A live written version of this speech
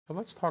Well,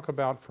 let's talk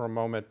about for a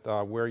moment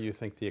where you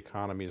think the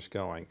economy is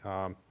going.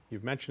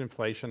 You've mentioned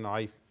inflation.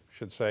 I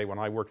should say when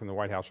I worked in the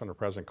White House under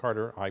President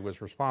Carter, I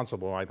was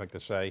responsible, I'd like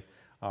to say,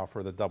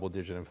 for the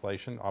double-digit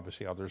inflation.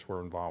 Obviously, others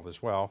were involved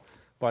as well.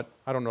 But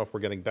I don't know if we're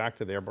getting back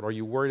to there, but are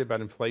you worried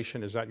about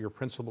inflation? Is that your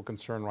principal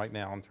concern right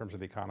now in terms of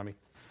the economy?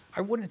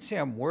 I wouldn't say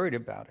I'm worried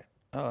about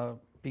it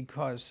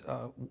because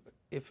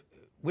if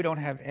we don't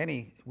have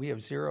we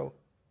have zero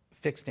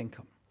fixed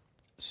income.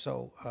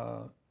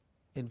 So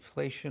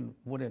inflation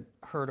wouldn't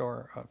hurt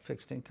our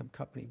fixed income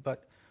company.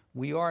 But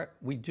we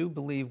do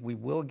believe we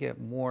will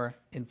get more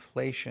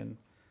inflation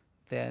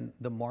than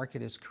the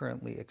market is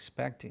currently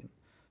expecting.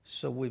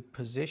 So we've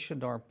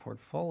positioned our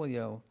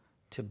portfolio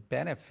to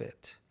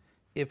benefit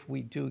if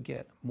we do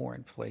get more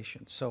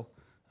inflation. So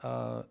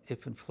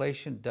if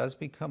inflation does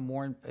become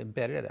more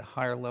embedded at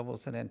higher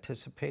levels than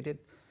anticipated,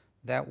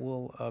 that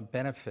will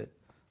benefit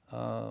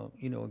a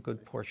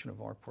good portion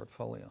of our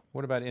portfolio.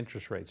 What about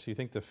interest rates? Do you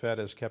think the Fed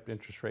has kept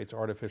interest rates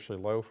artificially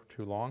low for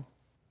too long?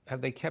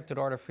 Have they kept it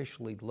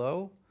artificially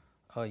low?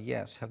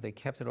 Yes. Have they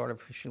kept it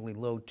artificially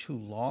low too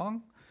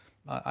long?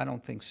 I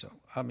don't think so.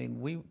 I mean,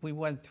 we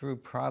went through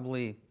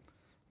probably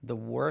the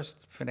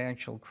worst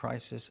financial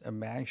crisis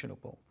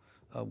imaginable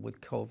with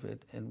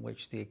COVID, in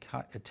which the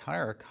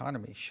entire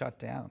economy shut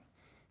down.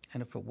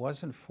 And if it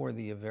wasn't for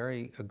the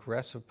very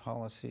aggressive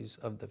policies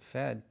of the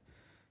Fed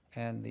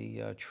and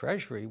the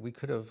Treasury, we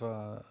could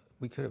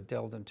have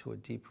delved into a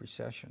deep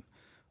recession.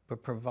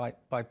 But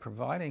by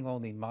providing all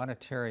the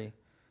monetary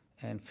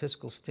and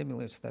fiscal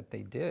stimulus that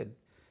they did,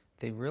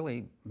 they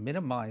really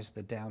minimized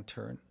the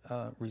downturn,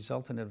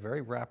 resulted in a very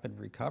rapid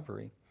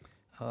recovery,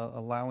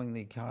 allowing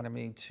the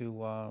economy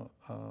to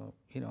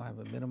have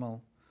a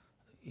minimal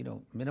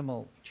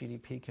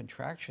GDP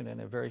contraction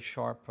and a very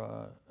sharp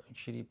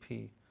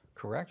GDP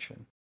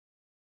correction.